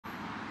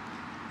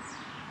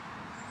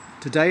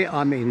Today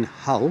I'm in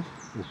Hull,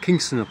 or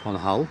Kingston upon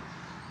Hull.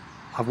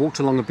 I've walked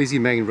along a busy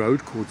main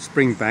road called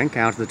Springbank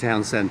out of the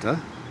town centre,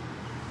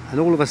 and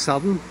all of a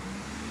sudden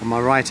on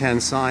my right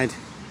hand side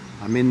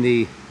I'm in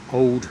the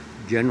old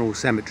general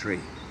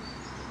cemetery.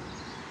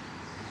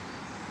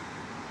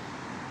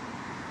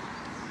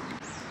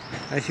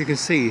 As you can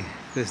see,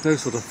 there's no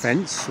sort of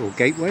fence or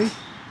gateway.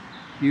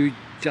 You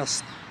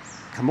just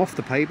come off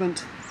the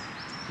pavement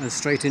and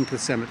straight into the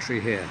cemetery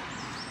here.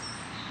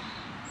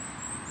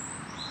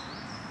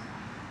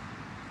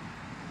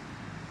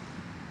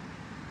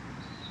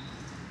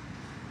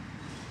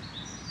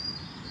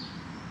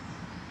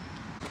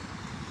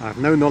 I have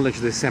no knowledge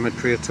of this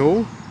cemetery at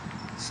all,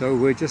 so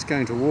we're just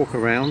going to walk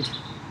around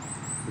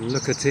and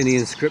look at any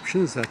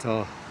inscriptions that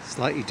are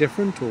slightly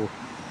different or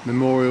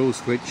memorials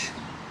which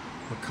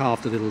are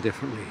carved a little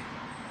differently.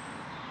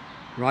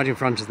 Right in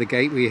front of the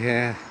gate we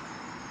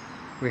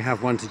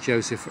have one to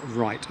Joseph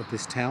Wright of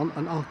this town,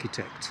 an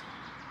architect.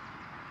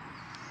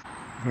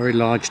 Very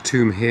large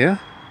tomb here,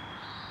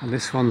 and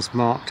this one's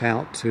marked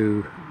out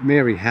to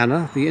Mary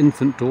Hannah, the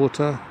infant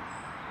daughter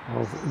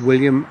of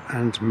William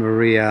and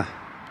Maria.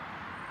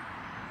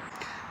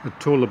 A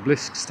tall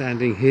obelisk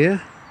standing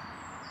here,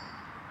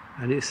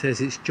 and it says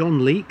it's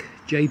John Leake,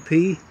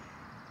 JP,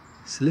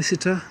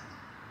 solicitor,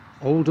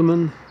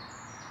 alderman,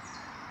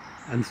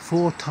 and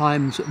 4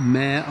 times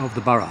mayor of the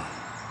borough.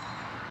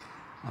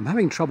 I'm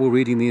having trouble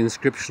reading the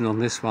inscription on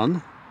this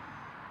one,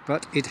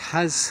 but it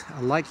has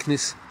a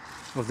likeness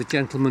of the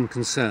gentleman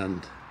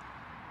concerned.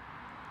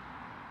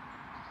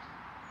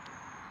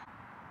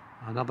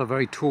 Another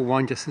very tall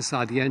one just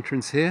inside the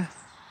entrance here,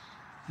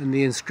 and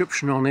the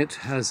inscription on it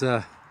has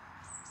an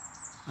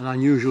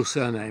unusual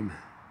surname.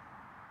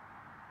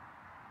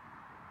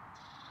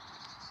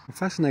 A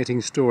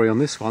fascinating story on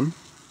this one.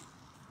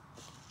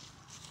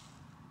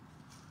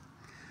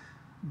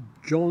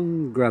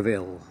 John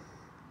Graville,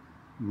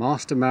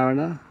 master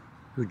mariner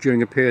who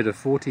during a period of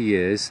 40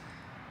 years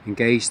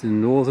engaged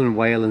in northern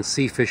whale and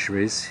sea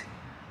fisheries.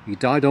 He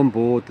died on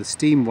board the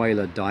steam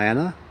whaler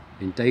Diana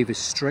in Davis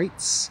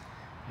Straits,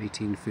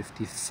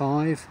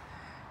 1855.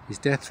 His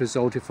death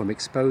resulted from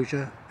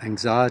exposure,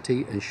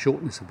 anxiety and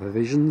shortness of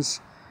provisions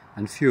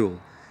and fuel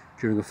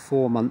during a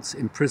 4 months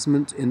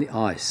imprisonment in the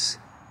ice.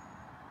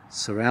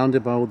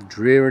 Surrounded by all the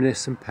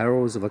dreariness and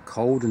perils of a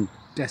cold and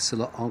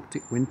desolate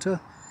Arctic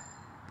winter,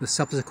 the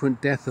subsequent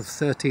death of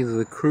 13 of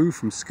the crew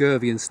from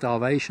scurvy and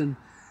starvation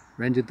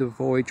rendered the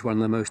voyage one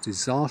of the most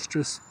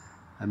disastrous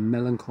and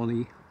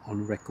melancholy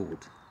on record.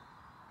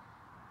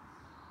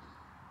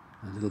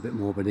 A little bit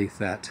more beneath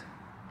that.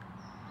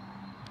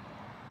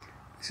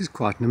 This is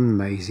quite an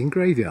amazing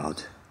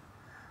graveyard.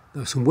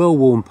 There are some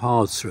well-worn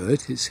paths through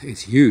it.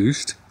 It's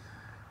used,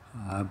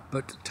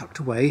 but tucked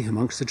away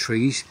amongst the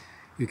trees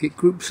you get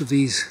groups of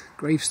these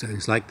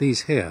gravestones like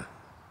these here.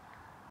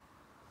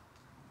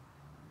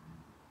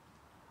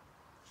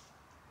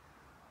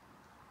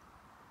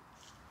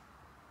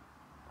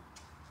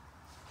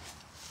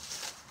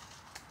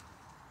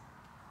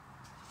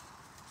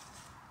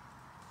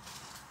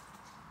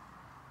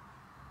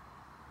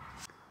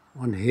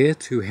 One here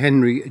to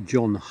Henry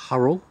John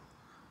Hurrell,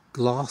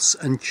 glass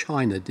and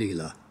china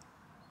dealer,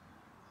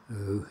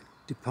 who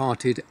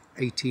departed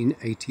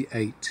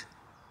 1888.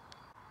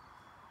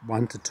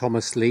 One to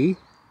Thomas Lee,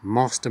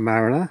 master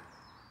mariner,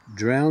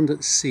 drowned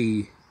at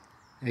sea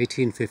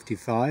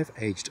 1855,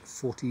 aged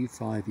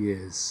 45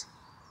 years.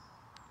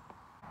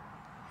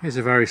 Here's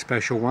a very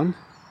special one.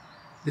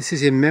 This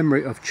is in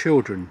memory of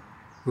children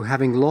who,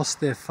 having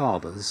lost their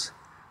fathers,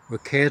 were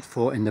cared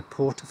for in the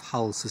Port of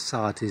Hull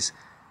Society's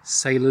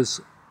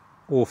Sailors'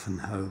 Orphan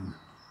Home.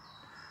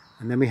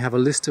 And then we have a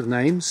list of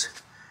names,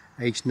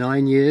 aged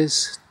 9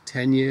 years,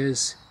 10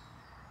 years,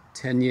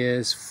 10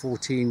 years,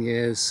 14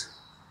 years,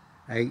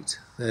 8,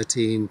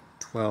 13,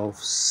 12,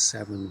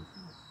 7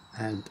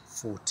 and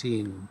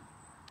 14.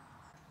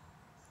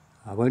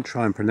 I won't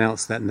try and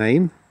pronounce that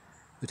name,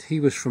 but he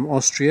was from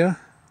Austria,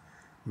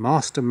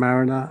 master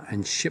mariner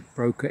and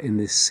shipbroker in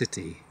this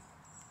city.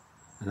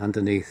 And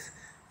underneath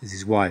is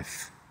his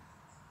wife.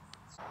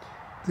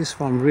 This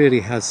one really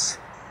has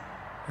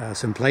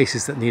some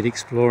places that need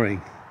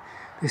exploring.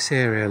 This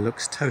area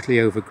looks totally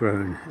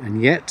overgrown,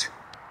 and yet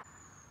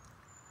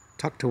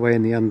tucked away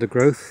in the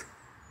undergrowth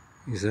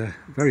is a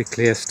very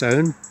clear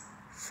stone.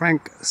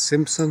 Frank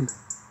Simpson,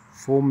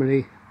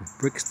 formerly of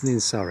Brixton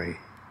in Surrey.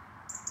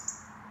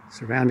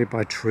 Surrounded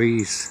by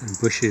trees and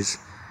bushes.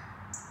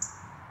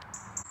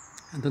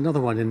 And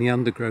another one in the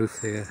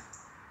undergrowth here,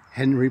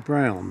 Henry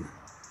Brown,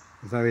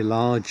 a very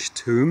large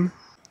tomb.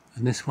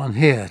 And this one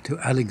here to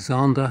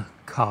Alexander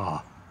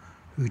Carr,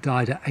 who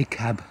died at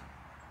Akab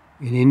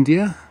in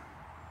India,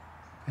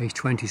 aged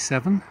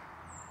 27.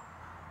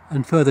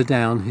 And further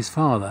down, his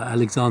father,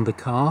 Alexander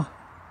Carr,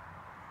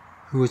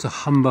 who was a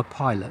Humber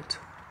pilot.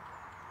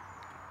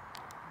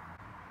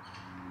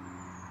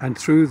 And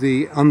through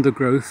the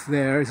undergrowth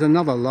there is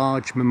another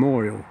large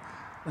memorial.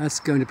 That's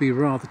going to be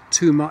rather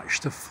too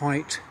much to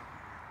fight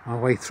my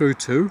way through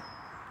to.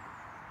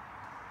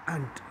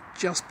 And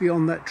just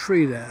beyond that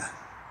tree there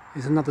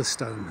is another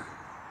stone.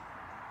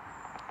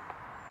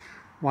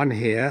 One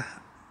here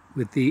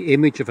with the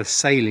image of a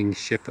sailing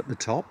ship at the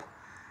top,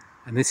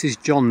 and this is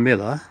John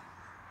Miller,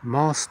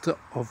 master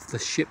of the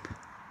ship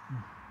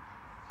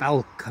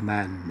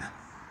Balcaman,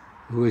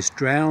 who was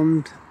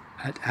drowned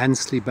at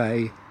Annesley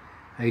Bay,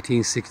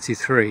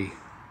 1863.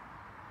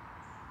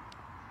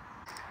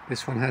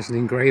 This one has an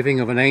engraving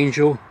of an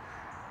angel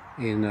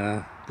in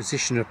a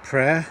position of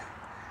prayer,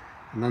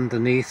 and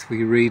underneath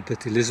we read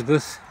that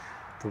Elizabeth,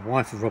 the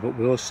wife of Robert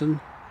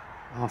Wilson,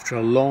 after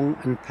a long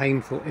and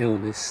painful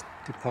illness,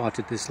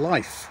 departed this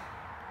life.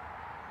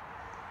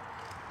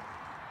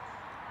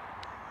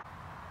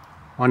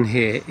 One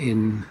here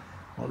in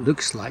what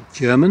looks like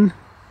German.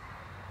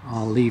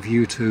 I'll leave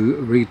you to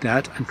read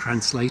that and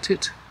translate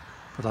it,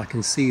 but I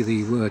can see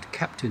the word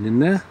captain in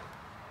there.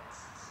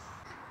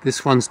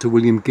 This one's to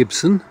William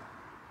Gibson,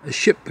 a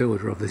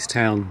shipbuilder of this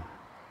town.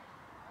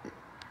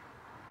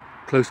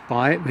 Close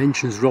by it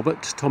mentions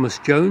Robert Thomas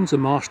Jones, a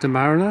master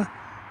mariner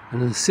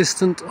and an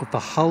assistant of the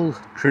Hull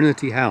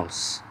Trinity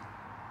House.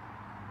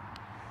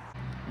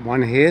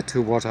 One here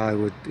to what I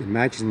would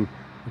imagine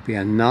would be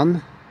a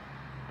nun,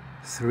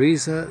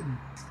 Theresa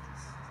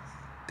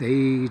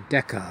de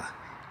Decker,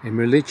 in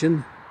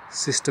religion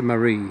Sister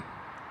Marie,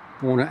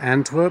 born at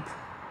Antwerp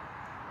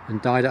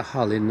and died at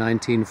Hull in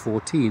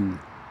 1914.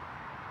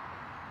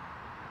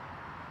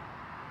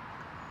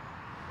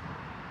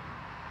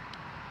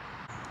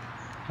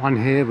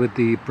 One here with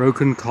the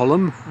broken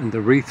column and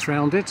the wreath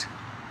round it,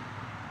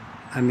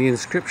 and the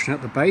inscription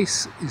at the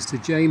base is to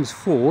James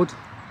Ford,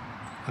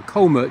 a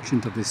coal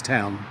merchant of this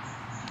town.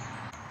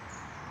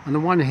 And the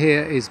one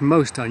here is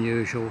most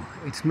unusual.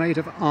 It's made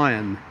of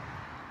iron.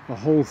 The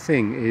whole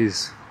thing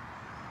is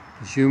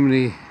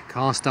presumably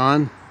cast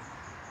iron,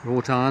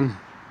 wrought iron,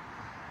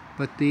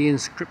 but the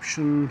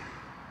inscription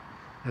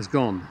has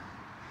gone.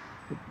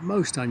 But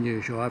most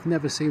unusual. I've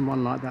never seen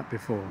one like that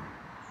before.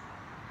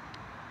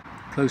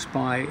 Close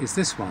by is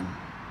this one.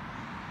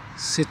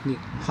 Sidney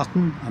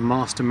Hutton, a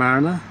master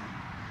mariner,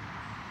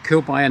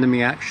 killed by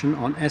enemy action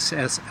on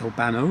SS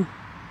Albano,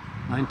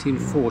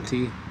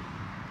 1940,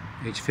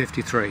 age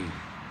 53.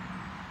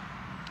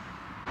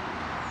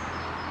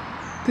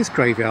 This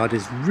graveyard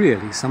is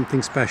really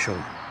something special.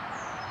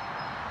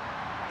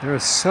 There are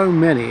so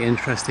many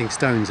interesting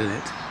stones in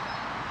it,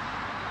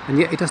 and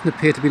yet it doesn't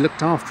appear to be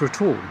looked after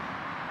at all.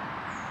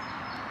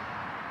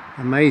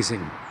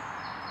 Amazing.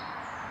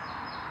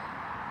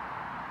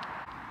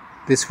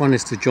 This one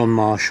is to John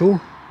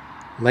Marshall,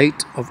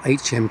 late of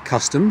HM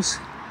Customs,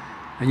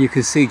 and you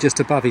can see just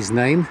above his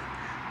name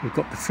we've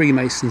got the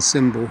Freemason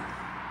symbol.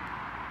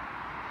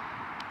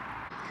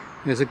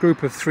 There's a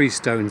group of 3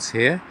 stones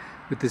here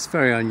with this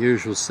very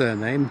unusual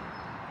surname,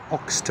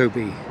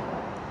 Oxtoby.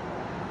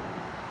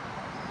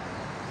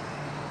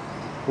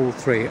 All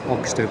 3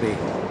 Oxtoby.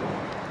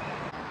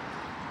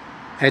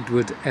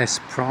 Edward S.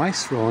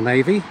 Price, Royal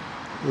Navy,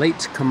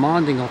 late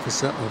commanding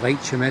officer of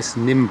HMS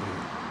Nimble,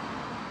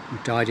 who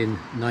died in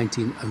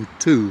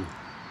 1902.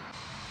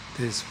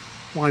 There's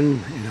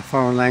one in a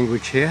foreign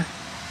language here.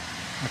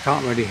 I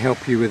can't really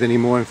help you with any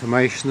more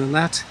information than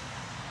that.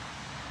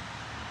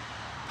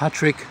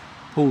 Patrick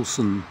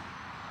Poulsen.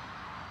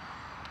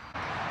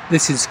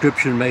 This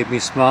inscription made me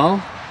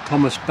smile.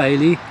 Thomas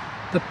Bailey,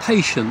 the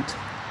patient,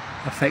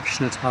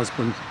 affectionate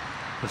husband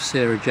of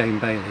Sarah Jane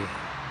Bailey.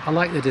 I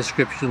like the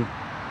description.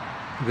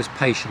 He was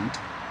patient.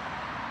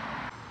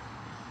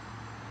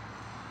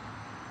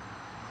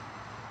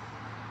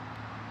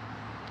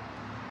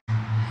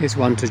 Here's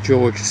one to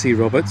George C.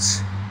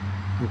 Roberts,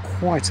 and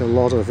quite a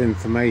lot of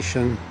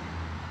information,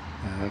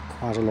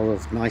 quite a lot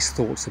of nice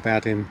thoughts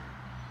about him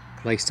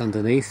placed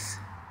underneath.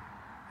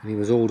 And he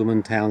was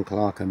alderman, town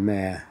clerk and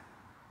mayor.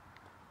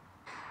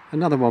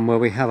 Another one where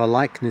we have a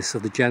likeness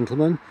of the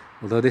gentleman,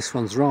 although this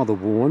one's rather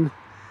worn.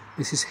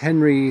 This is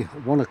Henry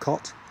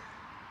Wonnacott,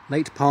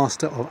 late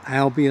pastor of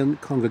Albion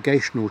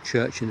Congregational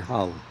Church in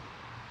Hull.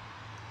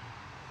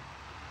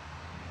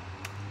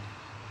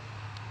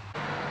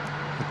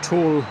 A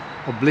tall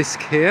obelisk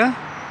here,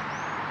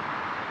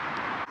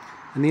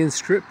 and the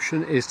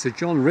inscription is to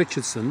John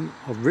Richardson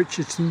of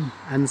Richardson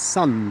and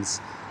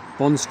Sons,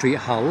 Bond Street,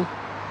 Hull,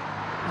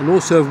 and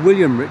also of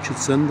William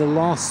Richardson, the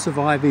last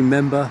surviving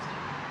member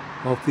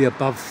of the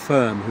above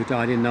firm, who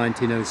died in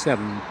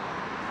 1907.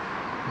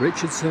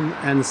 Richardson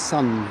and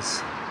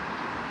Sons.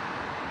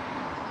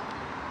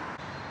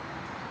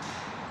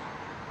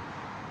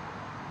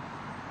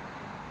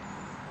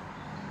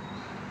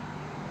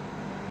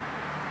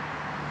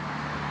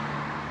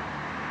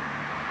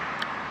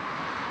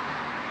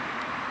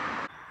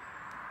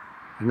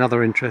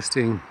 Another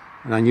interesting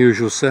and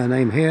unusual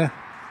surname here,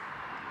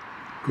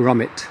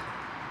 Grummet.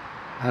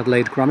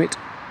 Adelaide Grummet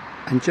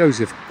and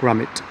Joseph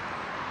Grummet.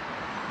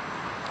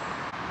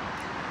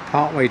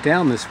 Partway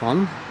down this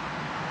one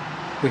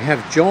we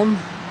have John,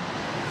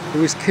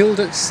 who was killed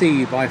at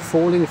sea by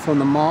falling from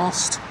the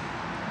mast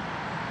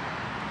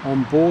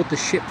on board the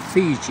ship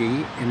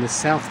Fiji in the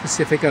South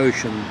Pacific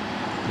Ocean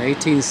in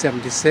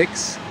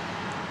 1876,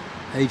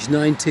 age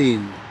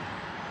 19.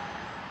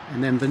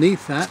 And then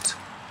beneath that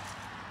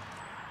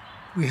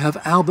We have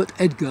Albert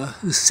Edgar,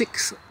 the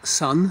sixth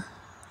son,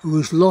 who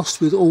was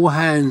lost with all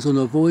hands on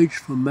a voyage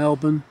from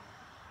Melbourne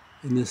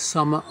in the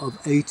summer of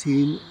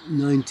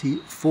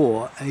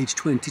 1894, aged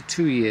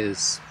 22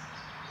 years.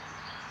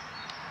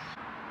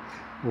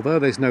 Although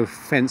there's no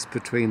fence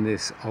between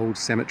this old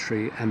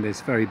cemetery and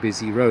this very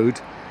busy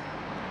road,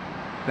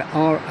 there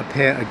are a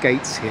pair of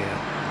gates here,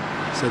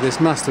 so this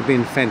must have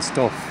been fenced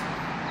off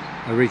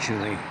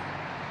originally.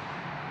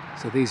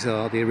 So these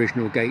are the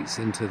original gates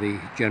into the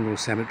General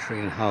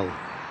Cemetery in Hull.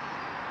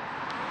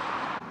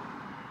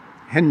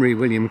 Henry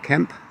William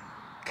Kemp,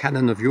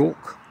 Canon of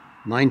York,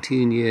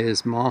 19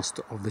 years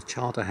Master of the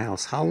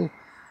Charterhouse Hull,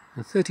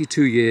 and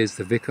 32 years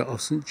the Vicar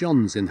of St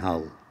John's in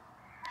Hull.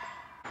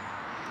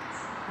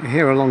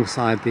 Here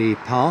alongside the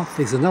path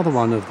is another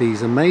one of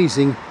these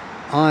amazing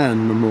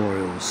iron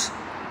memorials.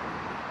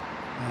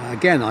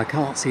 Again, I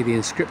can't see the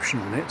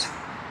inscription on it,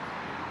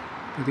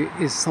 but it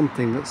is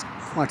something that's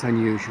quite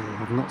unusual,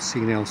 I've not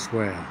seen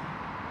elsewhere.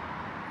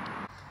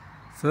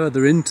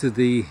 Further into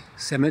the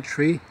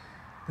cemetery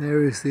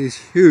there is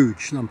this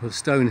huge lump of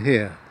stone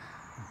here,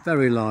 a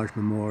very large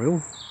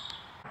memorial,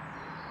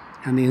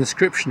 and the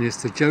inscription is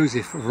to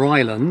Joseph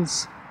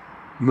Rylands,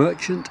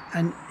 merchant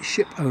and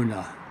ship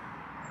owner.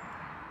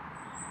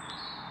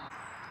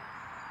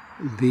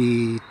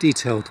 The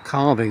detailed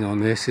carving on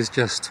this is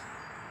just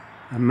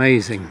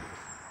amazing.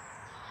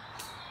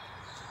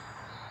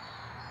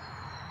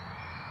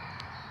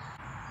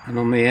 And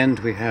on the end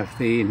we have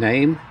the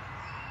name,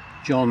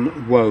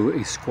 John Woe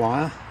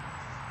Esquire,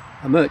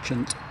 a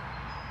merchant.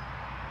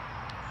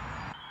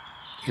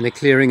 In a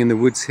clearing in the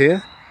woods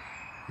here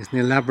is an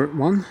elaborate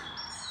one,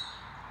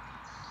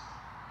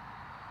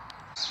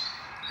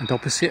 and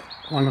opposite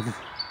one of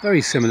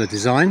very similar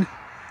design.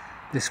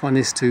 This one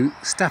is to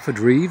Stafford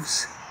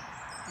Reeves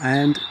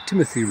and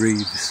Timothy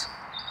Reeves.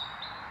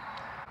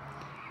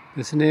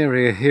 There's an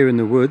area here in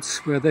the woods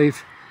where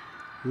they've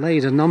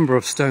laid a number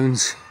of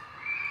stones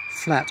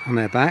flat on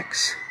their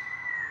backs,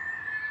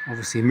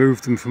 obviously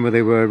moved them from where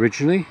they were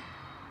originally.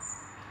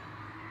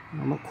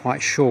 I'm not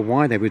quite sure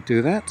why they would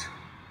do that.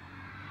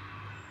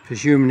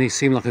 Presumably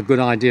seemed like a good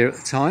idea at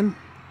the time.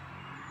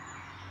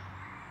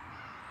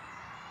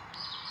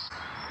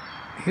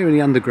 Here in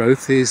the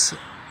undergrowth is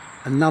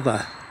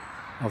another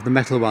of the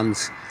metal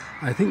ones.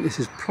 I think this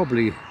is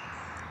probably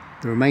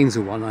the remains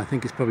of one. I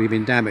think it's probably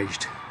been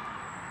damaged,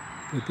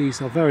 but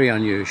these are very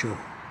unusual.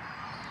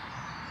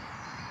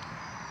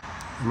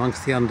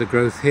 Amongst the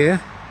undergrowth here,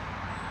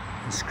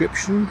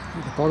 inscription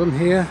at the bottom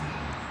here,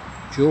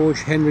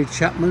 George Henry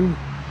Chapman,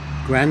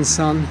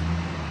 grandson,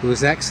 who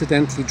was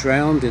accidentally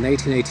drowned in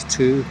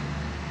 1882,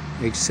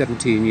 aged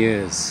 17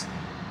 years.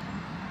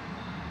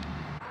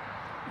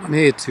 I'm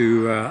here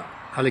to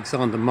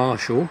Alexander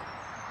Marshall.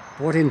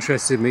 What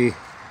interested me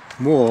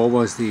more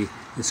was the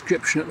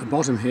inscription at the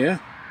bottom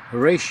here,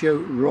 Horatio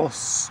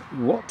Ross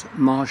Watt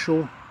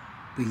Marshall,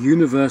 the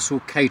Universal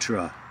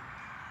Caterer.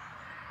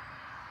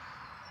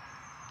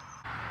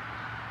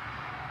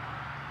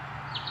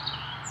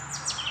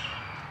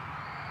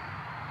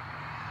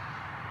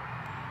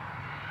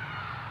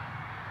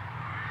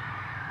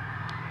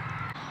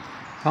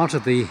 Part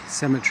of the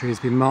cemetery has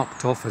been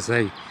marked off as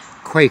a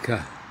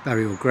Quaker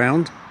burial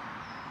ground.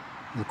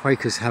 The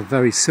Quakers have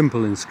very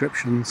simple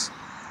inscriptions,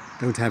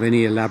 don't have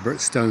any elaborate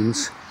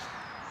stones.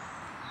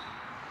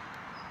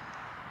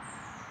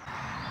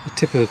 A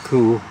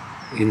typical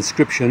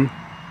inscription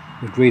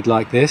would read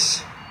like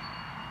this.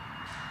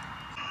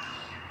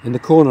 In the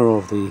corner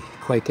of the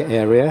Quaker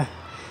area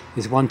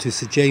is one to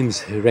Sir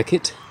James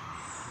Reckitt,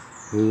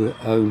 who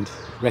owned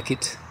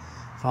Reckitt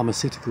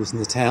Pharmaceuticals in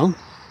the town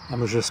and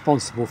was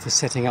responsible for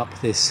setting up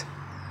this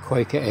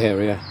Quaker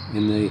area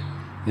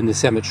in the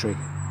cemetery.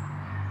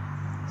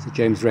 Sir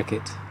James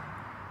Reckitt.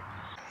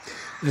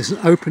 There's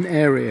an open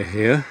area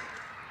here,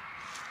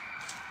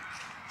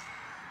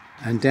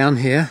 and down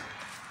here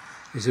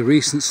is a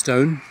recent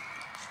stone.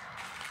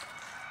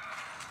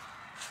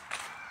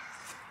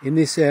 In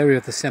this area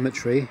of the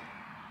cemetery,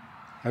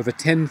 over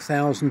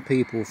 10,000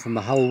 people from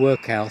the Hull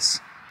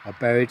workhouse are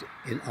buried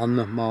in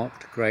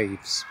unmarked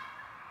graves.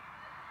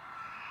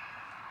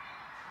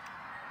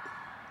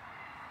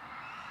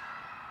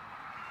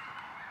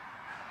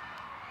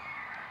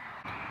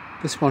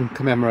 This one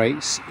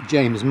commemorates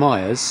James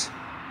Myers.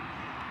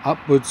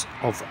 Upwards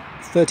of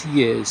 30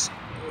 years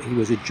he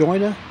was a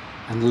joiner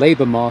and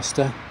labour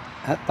master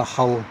at the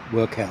Hull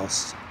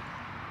workhouse,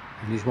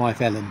 and his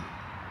wife Ellen.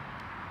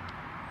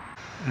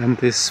 And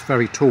this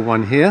very tall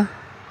one here,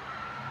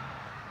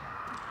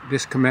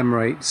 this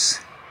commemorates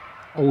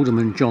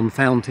Alderman John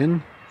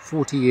Fountain,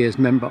 40 years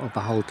member of the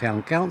Hull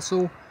Town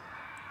Council,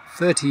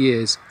 30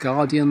 years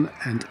Guardian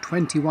and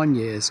 21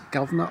 years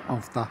Governor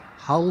of the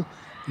Hull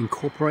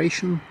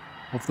Incorporation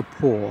of the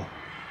Poor,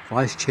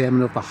 Vice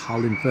Chairman of the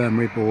Hull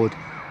Infirmary Board,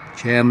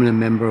 Chairman and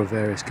member of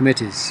various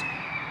committees.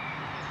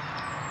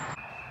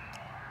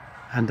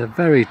 And a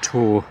very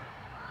tall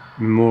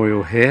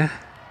memorial here,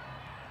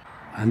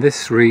 and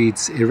this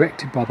reads,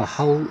 erected by the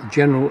Hull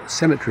General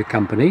Cemetery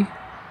Company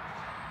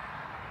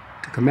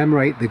to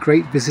commemorate the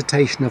great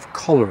visitation of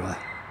cholera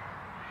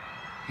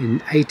in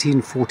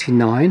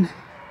 1849,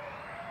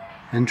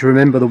 and to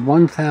remember the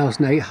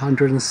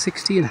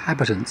 1,860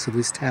 inhabitants of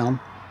this town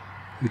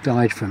who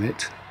died from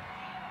it.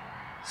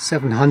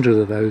 700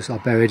 of those are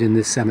buried in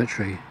this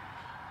cemetery.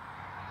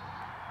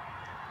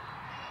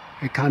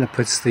 It kind of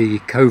puts the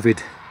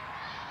COVID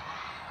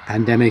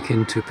pandemic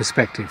into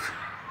perspective,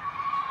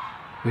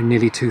 when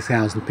nearly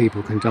 2,000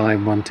 people can die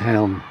in one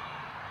town.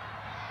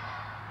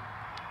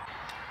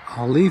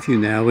 I'll leave you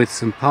now with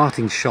some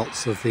parting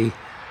shots of the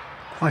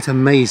quite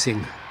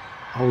amazing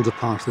older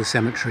part of the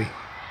cemetery.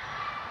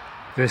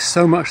 There is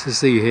so much to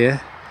see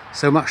here,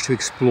 so much to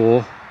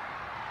explore.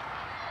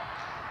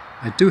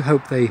 I do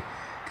hope they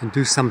can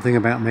do something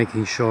about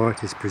making sure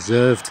it is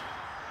preserved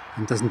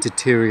and doesn't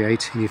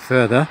deteriorate any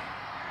further.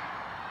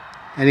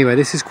 Anyway,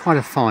 this is quite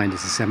a find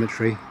as a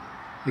cemetery.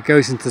 It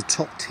goes into the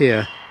top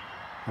tier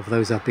of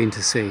those I've been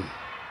to see.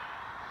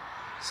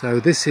 So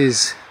this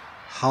is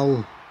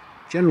Hull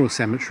General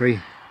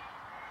Cemetery.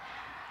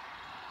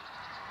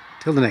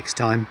 Till the next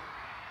time.